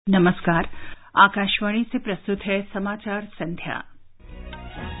नमस्कार। आकाशवाणी से प्रस्तुत है समाचार संध्या।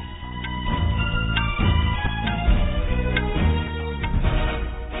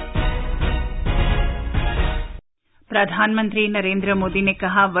 प्रधानमंत्री नरेंद्र मोदी ने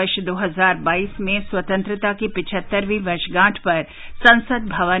कहा, वर्ष 2022 में स्वतंत्रता की 75वीं वर्षगांठ पर संसद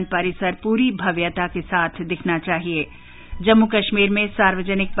भवन परिसर पूरी भव्यता के साथ दिखना चाहिए। जम्मू कश्मीर में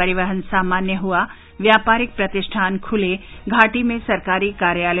सार्वजनिक परिवहन सामान्य हुआ, व्यापारिक प्रतिष्ठान खुले, घाटी में सरकारी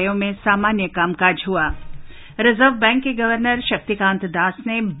कार्यालयों में सामान्य कामकाज हुआ। रिजर्व बैंक के गवर्नर शक्तिकांत दास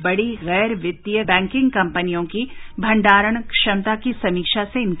ने बड़ी गैर वित्तीय बैंकिंग कंपनियों की भंडारण क्षमता की समीक्षा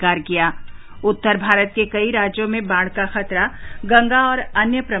से इनकार किया। उत्तर भारत के कई राज्यों में बाढ़ का खतरा, गंगा और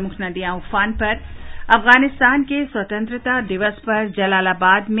अन्य प्रमुख नदियां उफान पर। अफगानिस्तान के स्वतंत्रता दिवस पर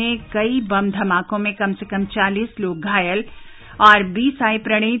जलालाबाद में कई बम धमाकों में कम से कम 40 लोग घायल और बी साई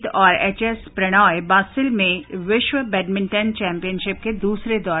प्रणीत और एचएस प्रणॉय बासिल में विश्व बैडमिंटन चैंपियनशिप के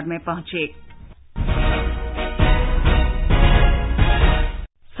दूसरे दौर में पहुंचे।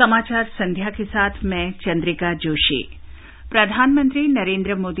 समाचार संध्या के साथ मैं चंद्रिका जोशी। प्रधानमंत्री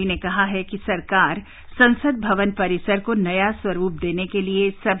नरेंद्र मोदी ने कहा है कि सरकार संसद भवन परिसर को नया स्वरूप देने के लिए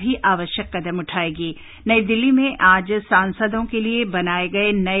सभी आवश्यक कदम उठाएगी। नई दिल्ली में आज सांसदों के लिए बनाए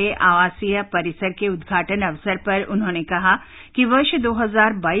गए नए आवासीय परिसर के उद्घाटन अवसर पर उन्होंने कहा कि वर्ष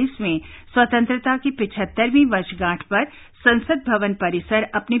 2022 में स्वतंत्रता की 75वीं वर्षगांठ पर संसद भवन परिसर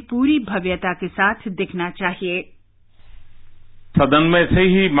अपनी पूरी भव्यता के साथ दिखना चाहिए। सदन में से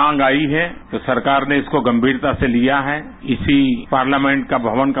ही मांग आई है तो सरकार ने इसको गंभीरता से लिया है। इसी पार्लियामेंट का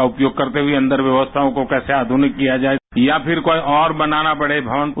भवन का उपयोग करते हुए अंदर व्यवस्थाओं को कैसे आधुनिक किया जाए या फिर कोई और बनाना पड़े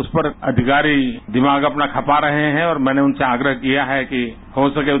भवन, उस पर अधिकारी दिमाग अपना खपा रहे हैं और मैंने उनसे आग्रह किया है कि हो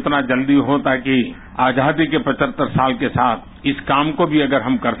सके उतना जल्दी हो, ताकि आजादी के 75 साल के साथ इस काम को भी अगर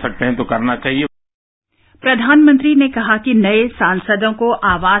हम कर सकते हैं तो करना चाहिए। प्रधानमंत्री ने कहा कि नए सांसदों को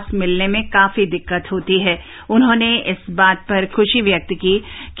आवास मिलने में काफी दिक्कत होती है। उन्होंने इस बात पर खुशी व्यक्त की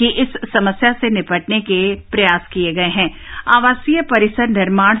कि इस समस्या से निपटने के प्रयास किए गए हैं। आवासीय परिसर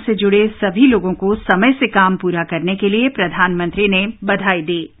निर्माण से जुड़े सभी लोगों को समय से काम पूरा करने के लिए प्रधानमंत्री ने बधाई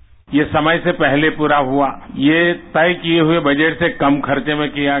दी। ये समय से पहले पूरा हुआ, ये तय किए हुए बजट से कम खर्चे में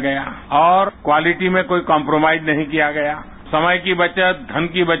किया गया और क्वालिटी में कोई कॉम्प्रोमाइज नहीं किया गया। समय की बचत, धन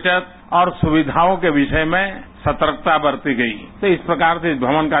की बचत और सुविधाओं के विषय में सतर्कता बरती गई। तो इस प्रकार से इस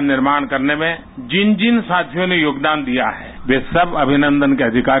भवन का निर्माण करने में जिन जिन साथियों ने योगदान दिया है वे सब अभिनंदन के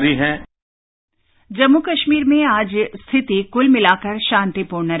अधिकारी हैं। जम्मू कश्मीर में आज स्थिति कुल मिलाकर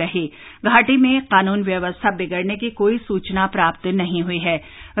शांतिपूर्ण रही। घाटी में कानून व्यवस्था बिगड़ने की कोई सूचना प्राप्त नहीं हुई है।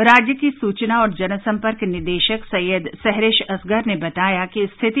 राज्य की सूचना और जनसंपर्क निदेशक सैयद सहरिश असगर ने बताया कि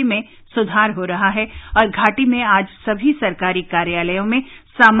स्थिति में सुधार हो रहा है और घाटी में आज सभी सरकारी कार्यालयों में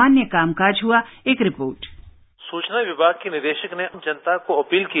सामान्य कामकाज हुआ। एक रिपोर्ट। सूचना विभाग के निदेशक ने जनता को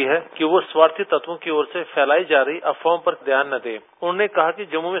अपील की है कि वो स्वार्थी तत्वों की ओर से फैलाई जा रही अफवाहों पर ध्यान न दे। उन्होंने कहा कि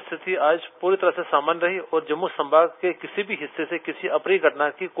जम्मू में स्थिति आज पूरी तरह से सामान्य रही और जम्मू संभाग के किसी भी हिस्से से किसी अप्रिय घटना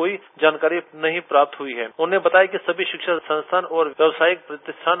की कोई जानकारी नहीं प्राप्त हुई है। उन्होंने बताया कि सभी शिक्षा संस्थान और व्यावसायिक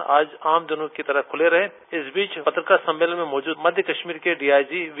प्रतिष्ठान आज आम दिनों की तरह खुले रहे। इस बीच पत्रकार सम्मेलन में मौजूद मध्य कश्मीर के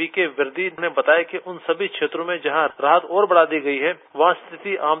डीआईजी वीके वर्दी ने बताया कि उन सभी क्षेत्रों में जहां राहत और बढ़ा दी गई है वहां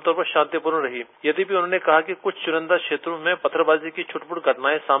स्थिति आमतौर पर शांतिपूर्ण रही। यद्यपि उन्होंने कहा कि कुछ चुनिंदा क्षेत्रों में पत्थरबाजी की छुटपुट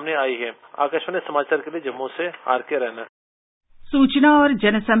घटनाएं सामने आई है। आकाशवाणी समाचार के लिए जम्मू से आर.के. रैना। सूचना और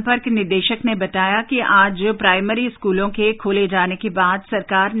जनसंपर्क निदेशक ने बताया कि आज प्राइमरी स्कूलों के खोले जाने के बाद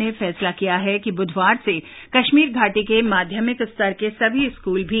सरकार ने फैसला किया है कि बुधवार से कश्मीर घाटी के माध्यमिक स्तर के सभी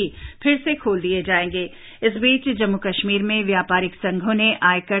स्कूल भी फिर से खोल दिए जाएंगे। इस बीच जम्मू कश्मीर में व्यापारिक संघों ने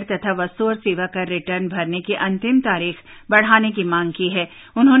आयकर तथा वस्तु और सेवा कर रिटर्न भरने की अंतिम तारीख बढ़ाने की मांग की है।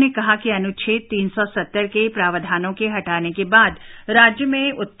 उन्होंने कहा कि अनुच्छेद 370 के प्रावधानों के हटाने के बाद राज्य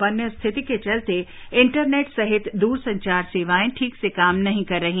में उत्पन्न स्थिति के चलते इंटरनेट सहित दूरसंचार सेवाएं ठीक से काम नहीं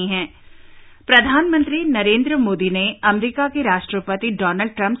कर रही हैं। प्रधानमंत्री नरेंद्र मोदी ने अमेरिका के राष्ट्रपति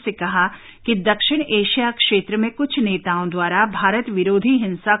डोनाल्ड ट्रंप से कहा कि दक्षिण एशिया क्षेत्र में कुछ नेताओं द्वारा भारत विरोधी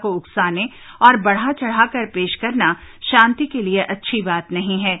हिंसा को उकसाने और बढ़ा चढ़ाकर पेश करना शांति के लिए अच्छी बात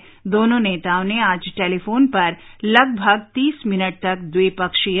नहीं है। दोनों नेताओं ने आज टेलीफोन पर लगभग 30 मिनट तक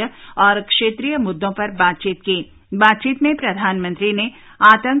द्विपक्षीय और क्षेत्रीय मुद्दों पर बातचीत की। बातचीत में प्रधानमंत्री ने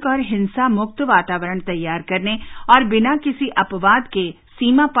आतंक और हिंसा मुक्त वातावरण तैयार करने और बिना किसी अपवाद के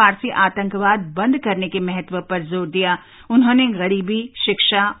सीमा पार से आतंकवाद बंद करने के महत्व पर जोर दिया। उन्होंने गरीबी,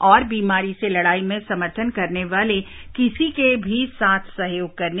 शिक्षा और बीमारी से लड़ाई में समर्थन करने वाले किसी के भी साथ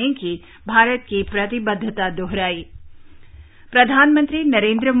सहयोग करने की भारत की प्रतिबद्धता दोहराई। प्रधानमंत्री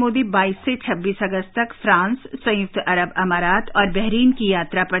नरेंद्र मोदी 22 से 26 अगस्त तक फ्रांस, संयुक्त अरब अमारात और बहरीन की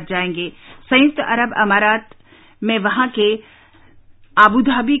यात्रा पर जाएंगे। संयुक्त अरब अमारात में वहां के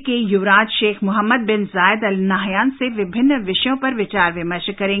अबुधाबी के युवराज शेख मोहम्मद बिन जायद अल नाहयान से विभिन्न विषयों पर विचार विमर्श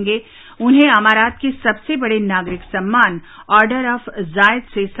करेंगे। उन्हें अमारात के सबसे बड़े नागरिक सम्मान ऑर्डर ऑफ जायद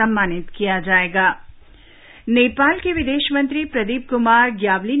से सम्मानित किया जाएगा। नेपाल के विदेश मंत्री प्रदीप कुमार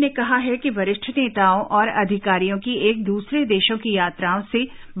ग्यावली ने कहा है कि वरिष्ठ नेताओं और अधिकारियों की एक दूसरे देशों की यात्राओं से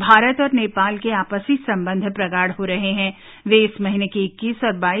भारत और नेपाल के आपसी संबंध प्रगाढ़ हो रहे हैं। वे इस महीने की 21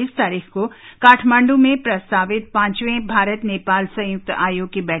 और 22 तारीख को काठमांडू में प्रस्तावित 5वें भारत नेपाल संयुक्त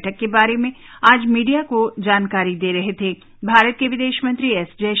आयोग की बैठक के बारे में आज मीडिया को जानकारी दे रहे थे। भारत के विदेश मंत्री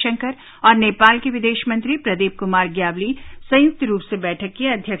एस जयशंकर और नेपाल के विदेश मंत्री प्रदीप कुमार ग्यावली संयुक्त रूप से बैठक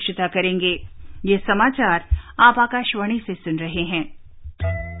की अध्यक्षता करेंगे। ये समाचार आप आकाशवाणी से सुन रहे हैं।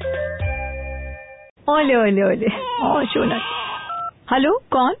 ओले ओले ओले शोना। हेलो,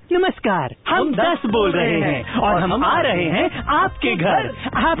 कौन? नमस्कार, हम 10 बोल रहे हैं और हम आ रहे हैं आपके घर।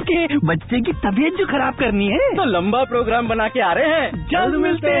 आपके बच्चे की तबीयत जो खराब करनी है तो लंबा प्रोग्राम बना के आ रहे हैं। जल्द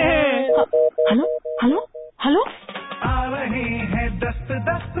मिलते हैं। हेलो हेलो हेलो, आ रहे हैं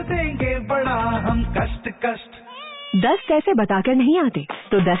दस्त देंगे बड़ा हम कष्ट। दस्त ऐसे बताकर नहीं आते,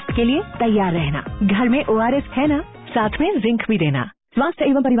 तो दस्त के लिए तैयार रहना। घर में ORS है ना, साथ में जिंक भी देना। स्वास्थ्य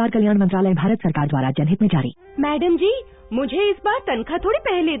एवं परिवार कल्याण मंत्रालय, भारत सरकार द्वारा जनहित में जारी। मैडम जी, मुझे इस बार तनख्वाह थोड़ी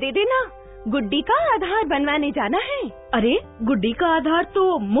पहले दे देना। गुड्डी का आधार बनवाने जाना है। अरे, गुड्डी का आधार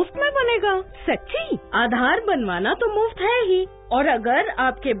तो मुफ्त में बनेगा। सच्ची? आधार बनवाना तो मुफ्त है ही, और अगर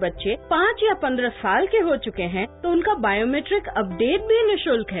आपके बच्चे 5 या 15 साल के हो चुके हैं तो उनका बायोमेट्रिक अपडेट भी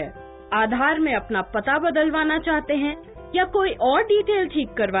निःशुल्क है। आधार में अपना पता बदलवाना चाहते हैं या कोई और डिटेल ठीक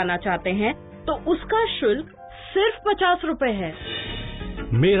करवाना चाहते हैं तो उसका शुल्क सिर्फ 50 रुपए है।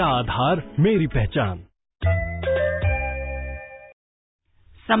 मेरा आधार मेरी पहचान।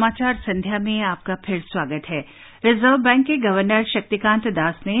 समाचार संध्या में आपका फिर स्वागत है। रिजर्व बैंक के गवर्नर शक्तिकांत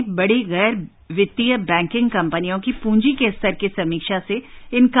दास ने बड़ी गैर वित्तीय बैंकिंग कंपनियों की पूंजी के स्तर की समीक्षा से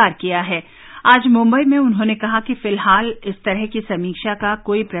इनकार किया है। आज मुंबई में उन्होंने कहा कि फिलहाल इस तरह की समीक्षा का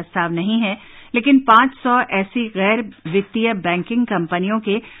कोई प्रस्ताव नहीं है, लेकिन 500 ऐसी गैर वित्तीय बैंकिंग कंपनियों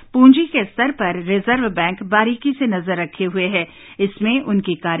के पूंजी के स्तर पर रिजर्व बैंक बारीकी से नजर रखे हुए है। इसमें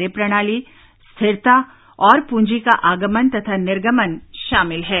उनकी कार्यप्रणाली, स्थिरता और पूंजी का आगमन तथा निर्गमन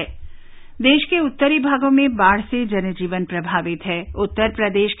शामिल है। देश के उत्तरी भागों में बाढ़ से जनजीवन प्रभावित है। उत्तर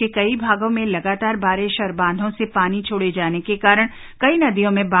प्रदेश के कई भागों में लगातार बारिश और बांधों से पानी छोड़े जाने के कारण कई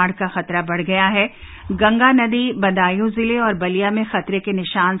नदियों में बाढ़ का खतरा बढ़ गया है। गंगा नदी बदायूं जिले और बलिया में खतरे के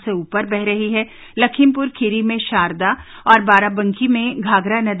निशान से ऊपर बह रही है। लखीमपुर खीरी में शारदा और बाराबंकी में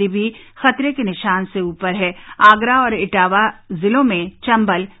घाघरा नदी भी खतरे के निशान से ऊपर है। आगरा और इटावा जिलों में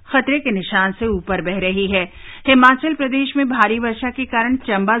चंबल खतरे के निशान से ऊपर बह रही है। हिमाचल प्रदेश में भारी वर्षा के कारण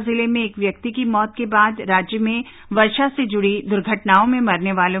चंबा जिले में एक व्यक्ति की मौत के बाद राज्य में वर्षा से जुड़ी दुर्घटनाओं में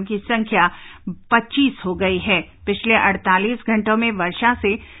मरने वालों की संख्या 25 हो गई है। पिछले 48 घंटों में वर्षा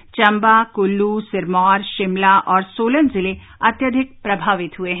से चंबा, कुल्लू, सिरमौर, शिमला और सोलन जिले अत्यधिक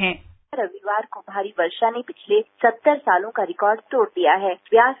प्रभावित हुए हैं। रविवार को भारी वर्षा ने पिछले 70 सालों का रिकॉर्ड तोड़ दिया है।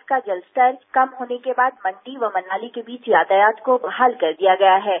 व्यास का जलस्तर कम होने के बाद मंडी व मनाली के बीच यातायात को बहाल कर दिया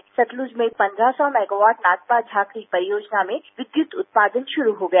गया है। सतलुज में 1500 मेगावाट नाथपा झाकड़ी परियोजना में विद्युत उत्पादन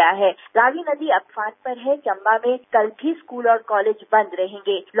शुरू हो गया है। रावी नदी अफवान पर है। चंबा में कल भी स्कूल और कॉलेज बंद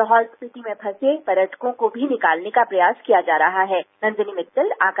रहेंगे। लाहौल स्पीति में फंसे पर्यटकों को भी निकालने का प्रयास किया जा रहा है। नंदिनी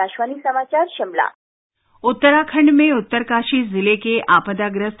मित्तल, आकाशवाणी समाचार, शिमला। उत्तराखंड में उत्तरकाशी जिले के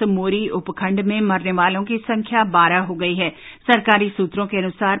आपदाग्रस्त मोरी उपखंड में मरने वालों की संख्या 12 हो गई है। सरकारी सूत्रों के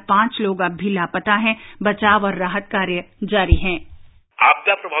अनुसार 5 लोग अब भी लापता हैं। बचाव और राहत कार्य जारी हैं।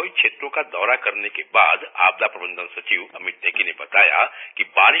 आपदा प्रभावित क्षेत्रों का दौरा करने के बाद आपदा प्रबंधन सचिव अमित नेगी ने बताया कि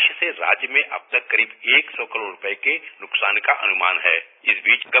बारिश से राज्य में अब तक करीब 100 करोड़ रुपए के नुकसान का अनुमान है। इस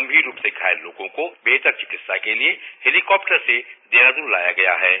बीच गंभीर रूप से घायल लोगों को बेहतर चिकित्सा के लिए हेलीकॉप्टर से देहरादून लाया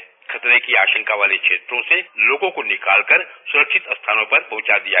गया है। खतरे की आशंका वाले क्षेत्रों से लोगों को निकालकर सुरक्षित स्थानों पर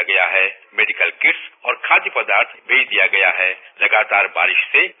पहुंचा दिया गया है। मेडिकल किट्स और खाद्य पदार्थ भेज दिया गया है। लगातार बारिश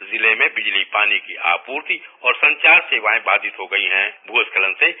से जिले में बिजली, पानी की आपूर्ति और संचार सेवाएं बाधित हो गई हैं।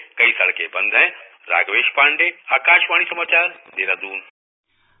 भूस्खलन से कई सड़कें बंद हैं। राघवेश पांडे, आकाशवाणी समाचार, देहरादून।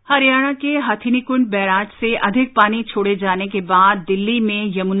 हरियाणा के हथिनीकुंड बैराज से अधिक पानी छोड़े जाने के बाद दिल्ली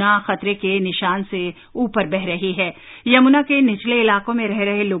में यमुना खतरे के निशान से ऊपर बह रही है। यमुना के निचले इलाकों में रह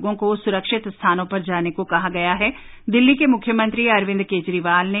रहे लोगों को सुरक्षित स्थानों पर जाने को कहा गया है। दिल्ली के मुख्यमंत्री अरविंद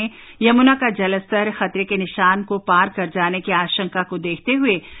केजरीवाल ने यमुना का जलस्तर खतरे के निशान को पार कर जाने की आशंका को देखते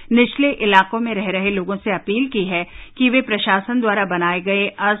हुए निचले इलाकों में रह रहे लोगों से अपील की है कि वे प्रशासन द्वारा बनाए गए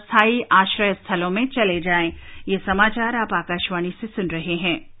अस्थायी आश्रय स्थलों में चले जाएं। ये समाचार आप आकाशवाणी से सुन रहे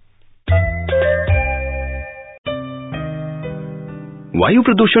हैं। वायु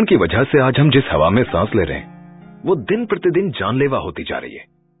प्रदूषण की वजह से आज हम जिस हवा में सांस ले रहे हैं वो दिन प्रतिदिन जानलेवा होती जा रही है।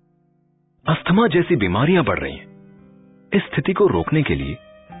 अस्थमा जैसी बीमारियां बढ़ रही हैं। इस स्थिति को रोकने के लिए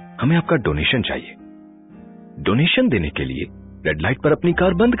हमें आपका डोनेशन चाहिए। डोनेशन देने के लिए रेड लाइट पर अपनी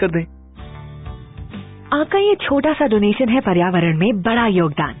कार बंद कर दें। आपका ये छोटा सा डोनेशन है पर्यावरण में बड़ा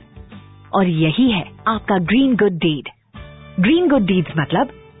योगदान, और यही है आपका green good deed. Green good deeds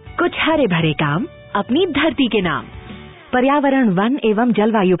मतलब कुछ हरे भरे काम अपनी धरती के नाम। पर्यावरण, वन एवं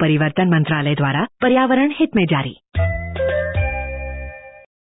जलवायु परिवर्तन मंत्रालय द्वारा पर्यावरण हित में जारी।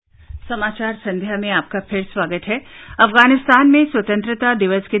 समाचार संध्या में आपका फिर स्वागत है। अफगानिस्तान में स्वतंत्रता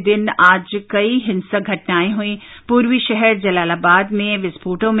दिवस के दिन आज कई हिंसक घटनाएं हुई। पूर्वी शहर जलालाबाद में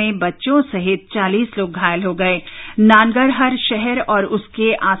विस्फोटों में बच्चों सहित 40 लोग घायल हो गए। नानगढ़हर शहर और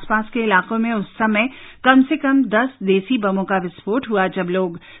उसके आसपास के इलाकों में उस समय कम से कम 10 देसी बमों का विस्फोट हुआ जब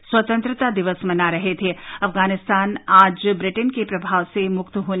लोग स्वतंत्रता दिवस मना रहे थे। अफगानिस्तान आज ब्रिटेन के प्रभाव से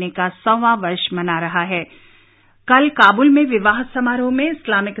मुक्त होने का 100वां वर्ष मना रहा है। कल काबुल में विवाह समारोह में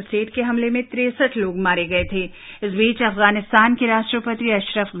इस्लामिक स्टेट के हमले में 63 लोग मारे गए थे। इस बीच अफगानिस्तान के राष्ट्रपति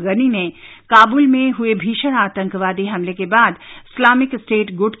अशरफ गनी ने काबुल में हुए भीषण आतंकवादी हमले के बाद इस्लामिक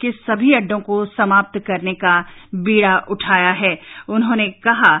स्टेट गुट के सभी अड्डों को समाप्त करने का बीड़ा उठाया है। उन्होंने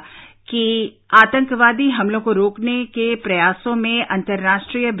कहा कि आतंकवादी हमलों को रोकने के प्रयासों में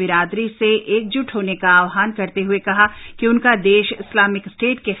अंतर्राष्ट्रीय बिरादरी से एकजुट होने का आह्वान करते हुए कहा कि उनका देश इस्लामिक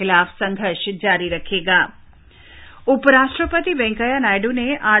स्टेट के खिलाफ संघर्ष जारी रखेगा। उपराष्ट्रपति वेंकैया नायडू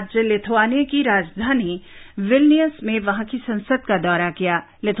ने आज लिथुआनिया की राजधानी विल्नियस में वहां की संसद का दौरा किया।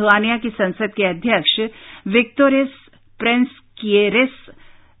 लिथुआनिया की संसद के अध्यक्ष विक्टोरिस प्रेंस्किएरिस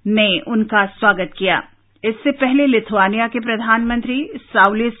ने उनका स्वागत किया। इससे पहले लिथुआनिया के प्रधानमंत्री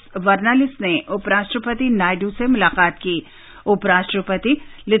साउलिस वर्नालिस ने उपराष्ट्रपति नायडू से मुलाकात की। उपराष्ट्रपति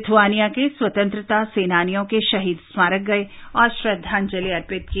लिथुआनिया के स्वतंत्रता सेनानियों के शहीद स्मारक गए और श्रद्धांजलि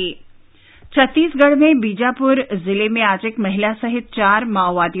अर्पित की। छत्तीसगढ़ में बीजापुर जिले में आज एक महिला सहित 4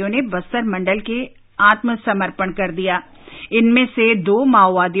 माओवादियों ने बस्तर मंडल के आत्मसमर्पण कर दिया। इनमें से 2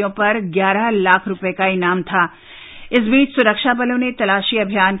 माओवादियों पर 11 लाख रुपए का इनाम था। इस बीच सुरक्षा बलों ने तलाशी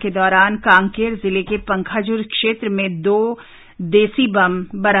अभियान के दौरान कांकेर जिले के पंखाजुर क्षेत्र में 2 देसी बम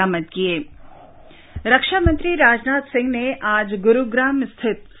बरामद किए। रक्षा मंत्री राजनाथ सिंह ने आज गुरुग्राम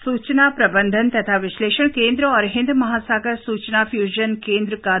स्थित सूचना प्रबंधन तथा विश्लेषण केंद्र और हिंद महासागर सूचना फ्यूजन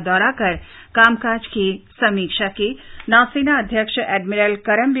केंद्र का दौरा कर कामकाज की समीक्षा की। नौसेना अध्यक्ष एडमिरल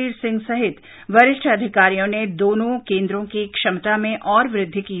करमबीर सिंह सहित वरिष्ठ अधिकारियों ने दोनों केंद्रों की क्षमता में और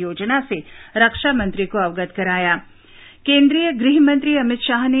वृद्धि की योजना से रक्षा मंत्री को अवगत कराया। केंद्रीय गृह मंत्री अमित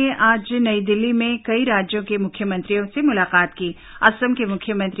शाह ने आज नई दिल्ली में कई राज्यों के मुख्यमंत्रियों से मुलाकात की। असम के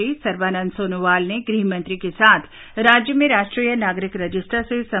मुख्यमंत्री सर्बानंद सोनोवाल ने गृह मंत्री के साथ राज्य में राष्ट्रीय नागरिक रजिस्टर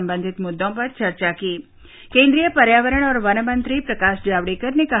से संबंधित मुद्दों पर चर्चा की। केंद्रीय पर्यावरण और वन मंत्री प्रकाश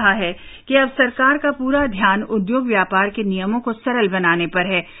जावड़ेकर ने कहा है कि अब सरकार का पूरा ध्यान उद्योग व्यापार के नियमों को सरल बनाने पर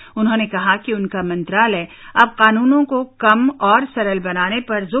है। उन्होंने कहा कि उनका मंत्रालय अब कानूनों को कम और सरल बनाने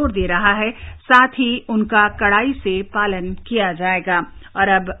पर जोर दे रहा है, साथ ही उनका कड़ाई से पालन किया जाएगा। और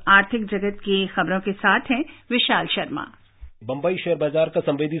अब आर्थिक जगत की खबरों के साथ हैं विशाल शर्मा। बंबई शेयर बाजार का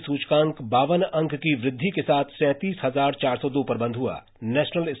संवेदी सूचकांक 52 अंक की वृद्धि के साथ 37,402 पर बंद हुआ।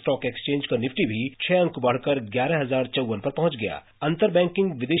 नेशनल स्टॉक एक्सचेंज का निफ्टी भी 6 अंक बढ़कर 11,054 पर पहुंच गया। अंतर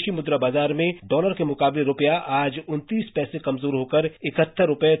बैंकिंग विदेशी मुद्रा बाजार में डॉलर के मुकाबले रुपया आज 29 पैसे कमजोर होकर 71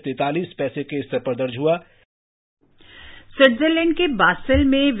 रुपये 43 पैसे के स्तर पर दर्ज हुआ। स्विट्जरलैंड के बासेल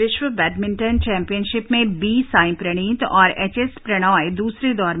में विश्व बैडमिंटन चैंपियनशिप में बी साई प्रणीत और एचएस प्रणॉय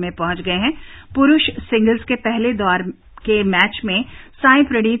दूसरे दौर में पहुंच गए हैं। पुरुष सिंगल्स के पहले दौर के मैच में साई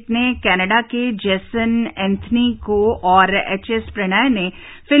प्रणीत ने कनाडा के जेसन एंथनी को और एचएस प्रणॉय ने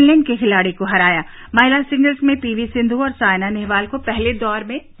फिनलैंड के खिलाड़ी को हराया। महिला सिंगल्स में पीवी सिंधु और सायना नेहवाल को पहले दौर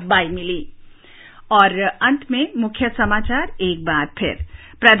में बाई मिली। और अंत में मुख्य समाचार एक बार फिर।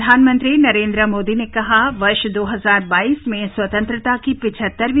 प्रधानमंत्री नरेंद्र मोदी ने कहा, वर्ष 2022 में स्वतंत्रता की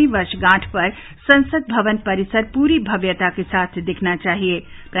 75वीं वर्षगांठ पर संसद भवन परिसर पूरी भव्यता के साथ दिखना चाहिए।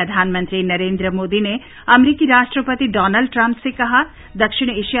 प्रधानमंत्री नरेंद्र मोदी ने अमेरिकी राष्ट्रपति डोनाल्ड ट्रंप से कहा, दक्षिण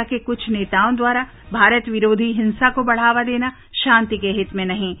एशिया के कुछ नेताओं द्वारा भारत विरोधी हिंसा को बढ़ावा देना शांति के हित में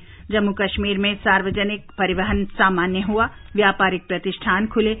नहीं। जम्मू कश्मीर में सार्वजनिक परिवहन सामान्य हुआ, व्यापारिक प्रतिष्ठान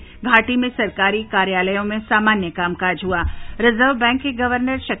खुले, घाटी में सरकारी कार्यालयों में सामान्य कामकाज हुआ। रिजर्व बैंक के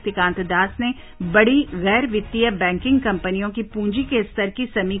गवर्नर शक्तिकांत दास ने बड़ी गैर वित्तीय बैंकिंग कंपनियों की पूंजी के स्तर की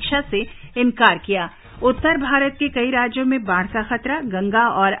समीक्षा से इनकार किया। उत्तर भारत के कई राज्यों में बाढ़ का खतरा, गंगा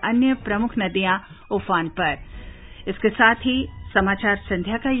और अन्य प्रमुख नदियां उफान पर। इसके साथ ही समाचार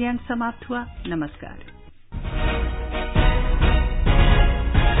संध्या का ये अंक समाप्त हुआ। नमस्कार।